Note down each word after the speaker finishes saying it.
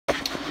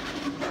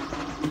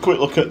a quick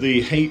look at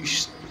the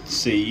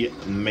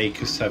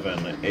HCmaker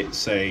 7.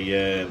 It's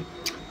a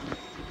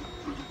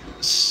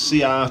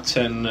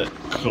CR-10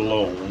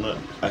 clone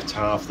at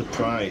half the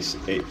price.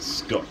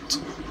 It's got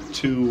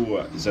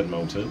 2 Z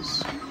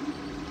motors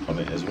on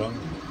it as well,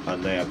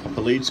 and they are proper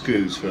lead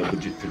screws for a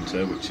budget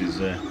printer, which is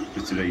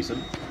pretty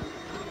decent.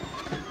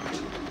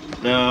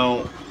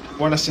 Now,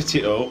 when I set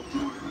it up,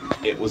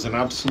 it was an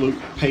absolute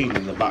pain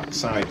in the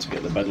backside to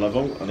get the bed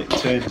level, and it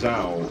turns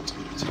out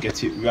to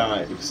get it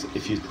right, because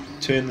if you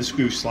turn the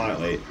screw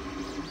slightly,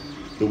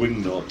 the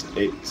wing nut,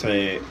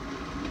 it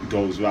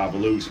goes rather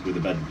loose with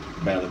the bed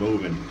barely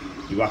moving.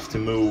 You have to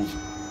move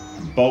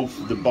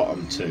both the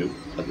bottom 2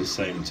 at the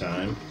same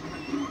time,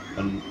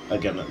 and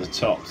again at the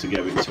top, to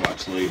get it to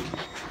actually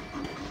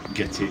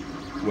get it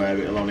where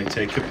it'll only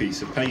take a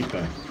piece of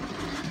paper.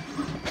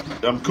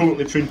 I'm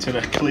currently printing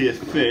a clear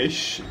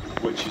fish,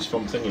 which is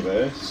from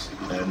Thingiverse,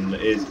 and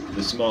is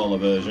the smaller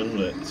version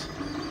that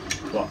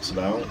flaps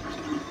about.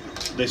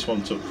 This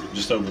one took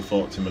just over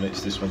 40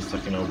 minutes, this one's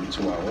taking over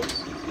 2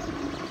 hours.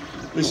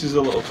 This is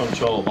a little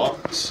control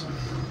box.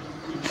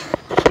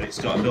 It's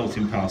got a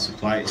built-in power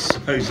supply. It's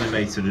supposedly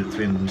rated at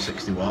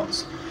 360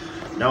 watts.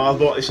 Now, I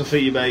bought this off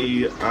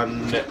eBay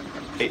and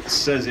it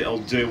says it'll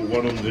do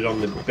 100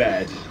 on the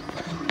bed,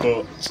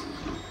 but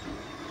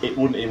it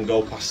wouldn't even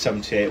go past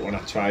 78 when I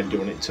tried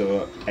doing it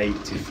to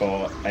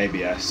 84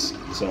 ABS,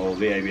 so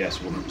the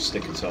ABS wouldn't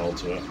stick at all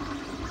to it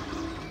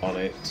on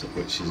it,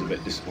 which is a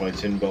bit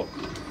disappointing, but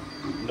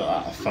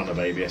not a fan of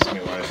ABS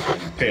anyway,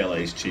 and PLA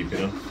is cheap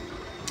enough.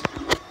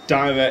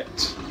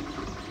 Direct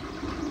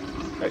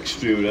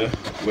extruder,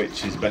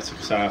 which is better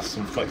because I have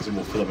some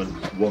flexible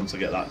filament once I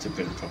get that to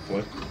print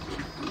properly.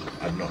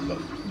 I've not got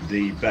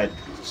the bed,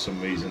 for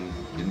some reason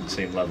didn't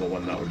seem level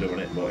when that were doing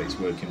it, but it's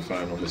working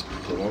fine on this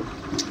particular one.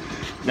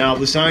 Now,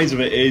 the size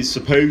of it is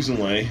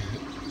supposedly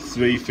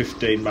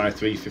 315 by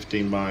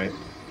 315 by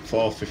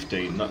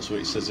 415. That's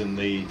what it says in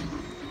the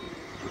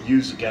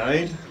user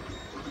guide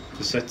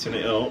for setting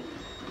it up,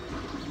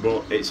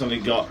 but it's only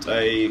got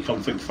a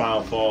config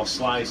file for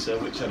slicer,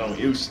 which I don't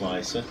use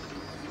slicer,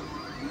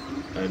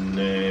 and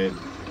I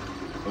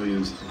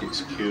use, I think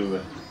it's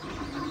Cura.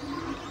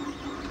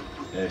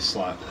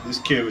 This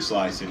Cura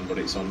slicing, but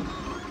it's on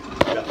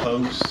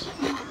depots,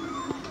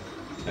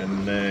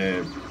 and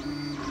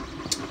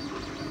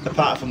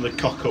apart from the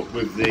cock up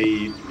with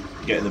the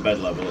getting the bed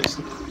level, it's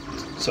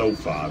so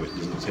far it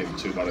doesn't seem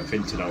too bad. I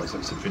printed out, it's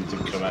actually printing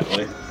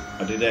correctly.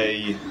 I did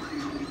a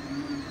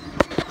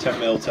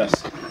 10mm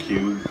test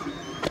cube,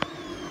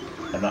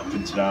 and that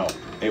printed out.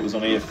 It was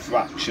only a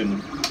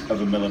fraction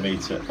of a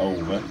millimetre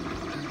over,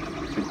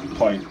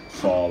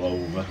 0.4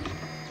 over,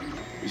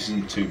 which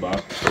isn't too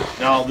bad.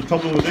 Now, the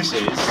problem with this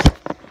is,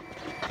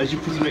 as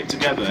you're putting it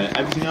together,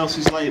 everything else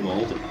is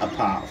labelled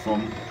apart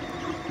from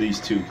these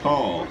 2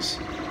 ports.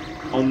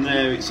 On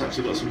there it's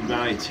actually got some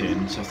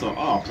writing, so I thought,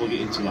 oh, I'll plug it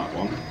into that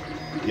one.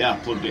 Yeah, I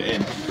plugged it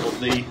in, but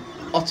the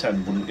hot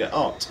end wouldn't get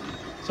hot.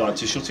 So I had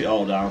to shut it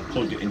all down,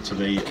 plugged it into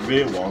the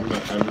rear one,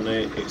 and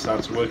it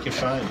started working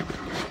fine.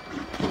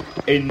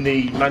 In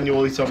the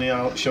manual, it only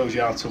shows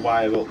you how to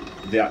wire up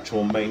the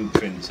actual main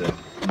printer,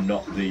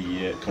 not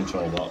the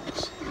control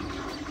box.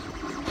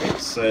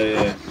 It's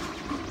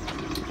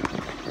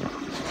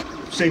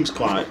seems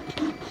quite.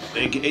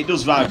 It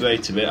does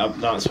vibrate a bit.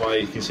 That's why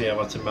you can see I've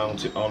had to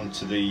mount it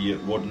onto the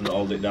wood and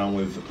hold it down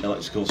with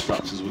electrical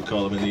straps, as we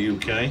call them in the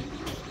UK.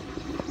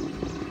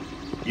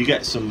 You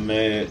get some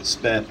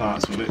spare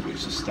parts with it,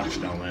 which are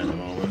stashed down there at the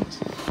moment.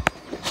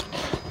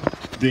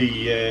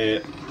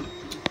 The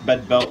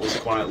bed belt was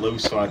quite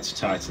loose, so I had to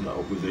tighten that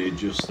up with the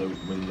adjuster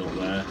wing nut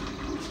there,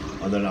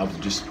 and then I've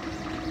just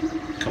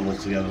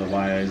cobbled together the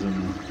wires,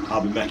 and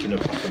I'll be making a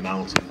proper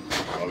mounting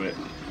for it.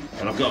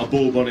 And I've got a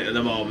bulb on it at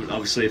the moment.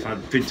 Obviously, if I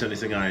print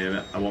anything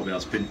higher, I won't be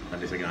able to print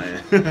anything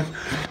higher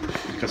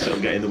because it'll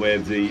get in the way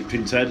of the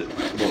print head.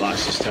 But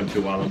that's just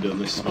temporary while I'm doing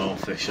this small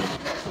fish, and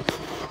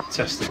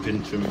test the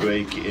printer and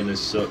break it in as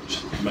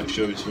such, make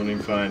sure it's running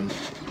fine.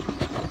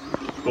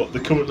 But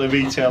they're currently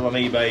retail on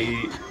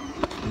eBay.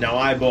 Now,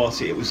 I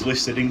bought it, it was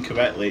listed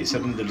incorrectly. It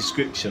said in the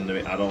description that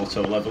it had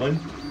auto levelling,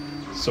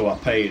 so I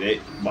paid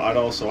it, but I'd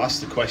also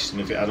asked the question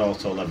if it had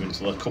auto levelling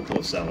to a couple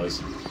of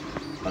sellers,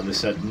 and they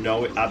said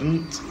no, it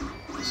hadn't.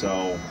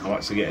 So I'm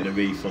actually getting a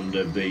refund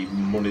of the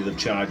money they've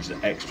charged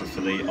extra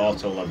for the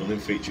auto levelling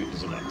feature it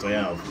doesn't actually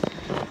have.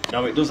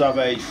 Now, it does have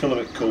a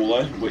filament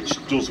cooler, which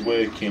does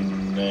work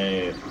in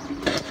the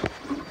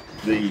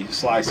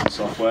slicing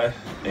software.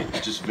 It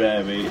just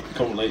varies.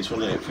 Currently it's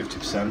running at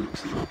 50%,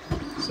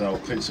 so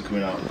prints are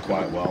coming out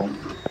quite well.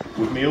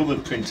 With my other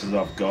printers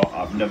I've got,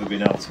 I've never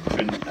been able to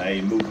print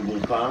a movable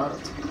part.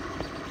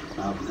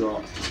 I've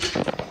got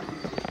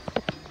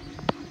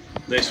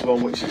this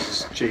one, which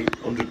is cheap,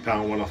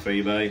 £100 one off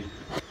eBay,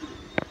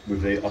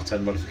 with the hot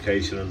end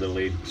modification and the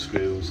lead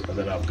screws, and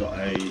then I've got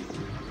a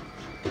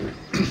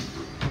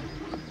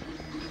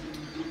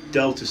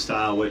Delta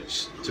style,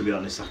 which, to be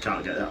honest, I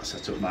can't get that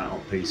set up right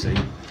on PC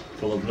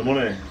for love of the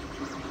money.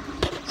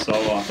 So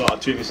I thought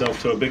I'd treat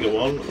myself to a bigger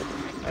one,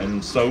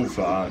 and so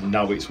far,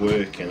 now it's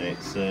working.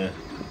 It's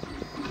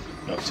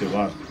not too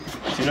bad.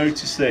 If you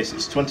notice this,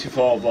 it's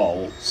 24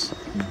 volts,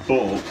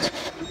 but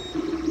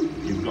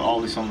you've got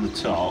all this on the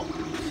top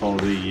for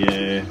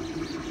the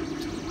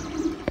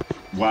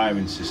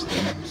wiring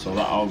system, so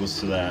that all goes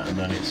to there, and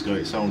then it's got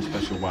its own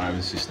special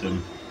wiring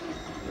system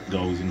that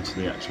goes into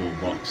the actual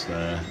box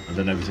there, and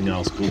then everything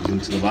else plugs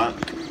into the back.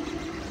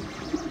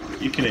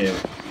 You can hear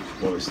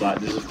what it's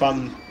like. There's a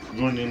fan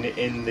running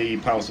in the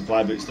power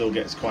supply, but it still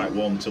gets quite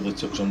warm till the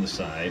touch on the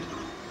side.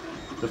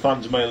 The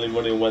fan's mainly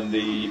running when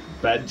the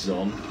bed's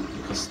on,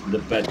 because the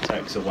bed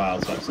takes a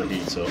while to actually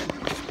heat up.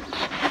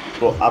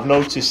 But I've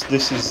noticed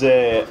this is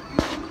a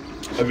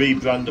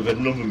rebrand of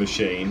another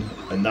machine,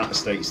 and that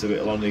states that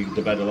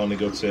the bed will only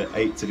go to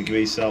 80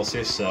 degrees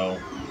Celsius, so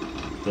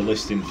the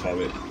listing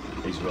for it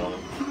is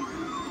wrong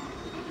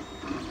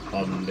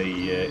on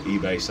the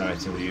eBay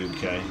site in the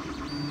UK.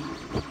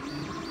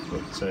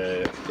 But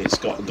it's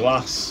got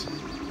glass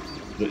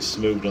that's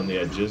smooth on the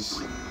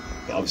edges,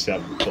 but obviously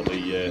I've put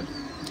the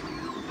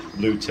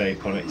blue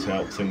tape on it to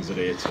help things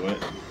adhere to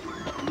it.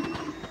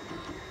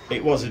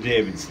 It was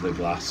adhering to the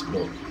glass,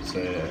 but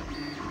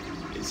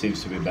it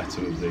seems to be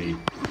better with the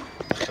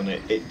back on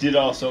it. It did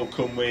also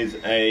come with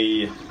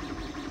a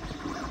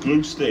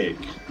glue stick.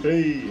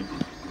 Hey!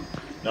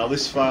 Now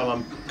this file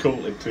I'm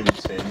currently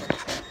printing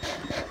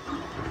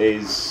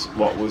is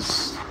what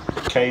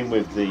came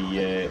with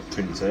the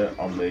printer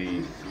on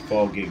the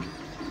 4 gig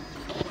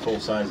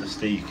full-size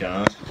SD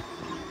card.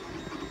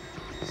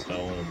 So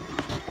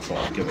I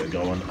thought I'd give it a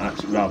go, and I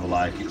actually rather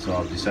like it, so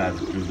I've decided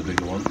to do the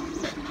bigger one.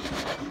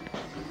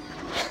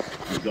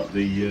 We've got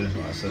the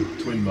like I said,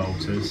 twin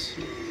motors,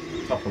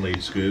 copper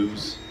lead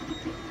screws.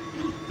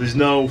 There's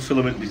no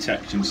filament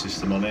detection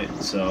system on it,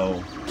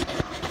 so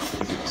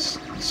if it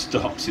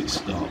stops, it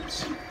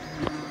stops.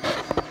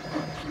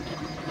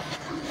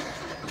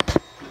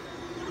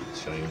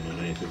 Show you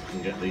underneath if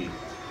we can get the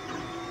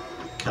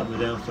camera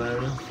down far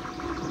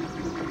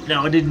enough.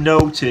 Now I did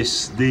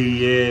notice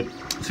the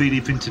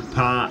 3D printed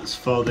parts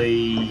for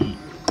the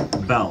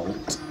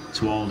belt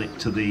to hold it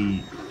to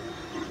the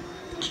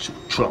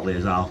trolley,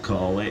 as I'll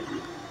call it.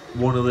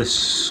 One of the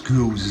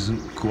screws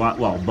isn't quite,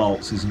 well,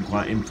 bolts isn't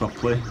quite in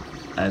properly,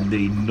 and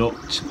the nut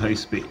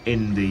supposed to be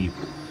in the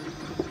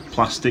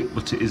plastic,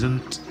 but it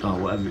isn't, or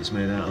whatever it's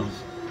made out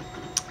of.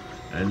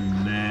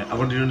 And I've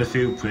only done a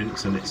few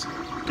prints and it's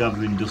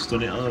gathering dust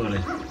on it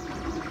already.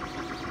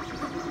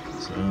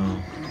 So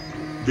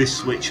this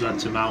switch you had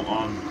to mount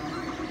on.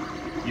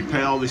 You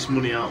pay all this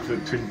money out for a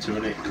printer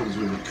and it comes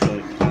with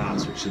acrylic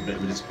parts, which is a bit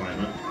of a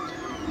disappointment.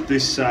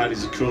 This side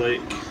is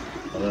acrylic,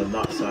 and then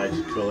that side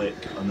is acrylic,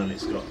 and then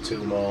it's got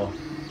 2 more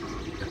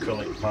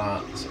acrylic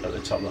parts at the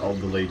top that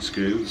hold the lead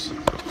screws.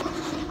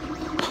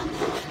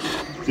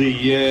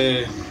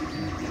 The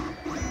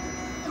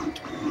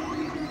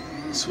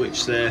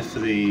switch there for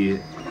the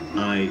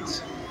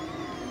height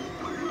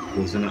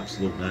was an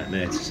absolute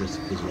nightmare to set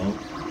up as well.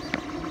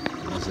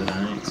 There's the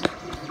height.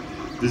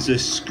 There's a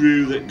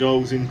screw that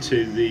goes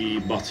into the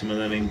bottom and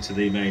then into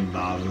the main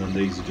bar, and then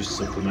these are just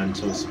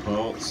supplemental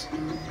supports.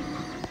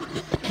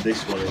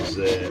 This one is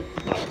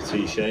like a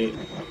T-shape,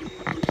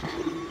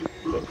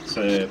 but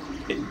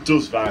it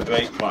does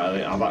vibrate quite a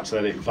lot. I've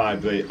actually had it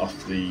vibrate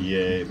off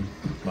the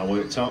my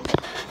worktop,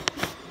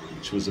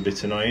 which was a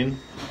bit annoying.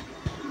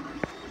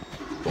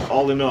 But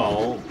all in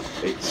all,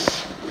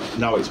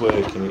 now it's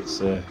working.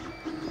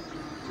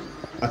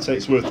 I'd say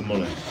it's worth the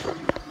money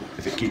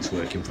if it keeps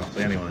working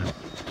properly. Anyway,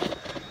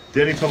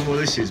 the only problem with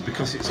this is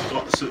because it's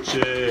got such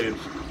a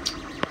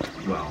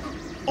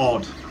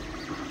odd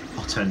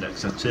hot end,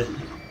 etc.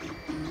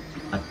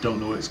 I don't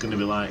know what it's going to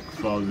be like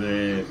for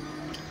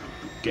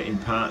getting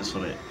parts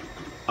for it.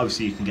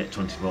 Obviously you can get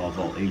 24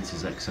 volt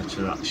heaters,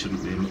 etc. That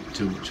shouldn't be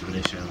too much of an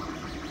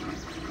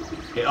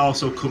issue. It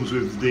also comes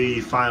with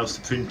the files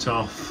to print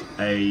off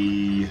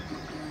a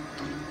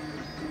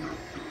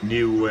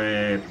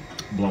new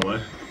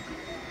blower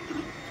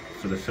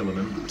for the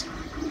filament,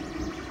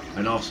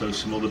 and also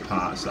some other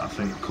parts that I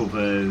think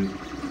cover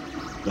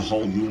the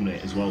whole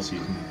unit as well, so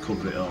you can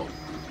cover it up.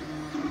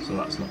 So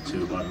that's not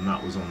too bad, and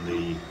that was on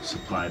the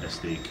supplied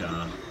SD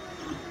card.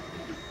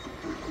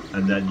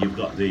 And then you've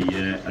got the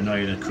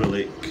annoying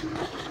acrylic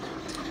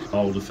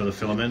holder for the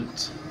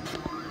filament,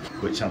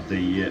 which had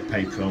the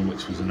paper on,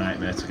 which was a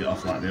nightmare to get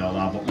off like they all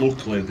are. But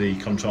luckily the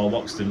control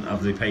box didn't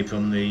have the paper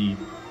on the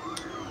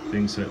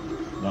thing, so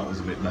that was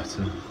a bit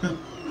better.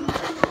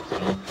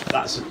 So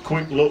that's a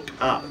quick look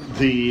at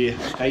the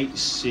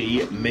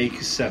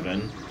HCmaker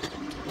 7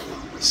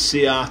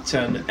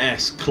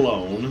 CR-10s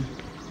clone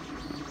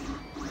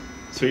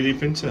 3D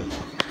printer.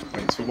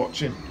 Thanks for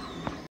watching.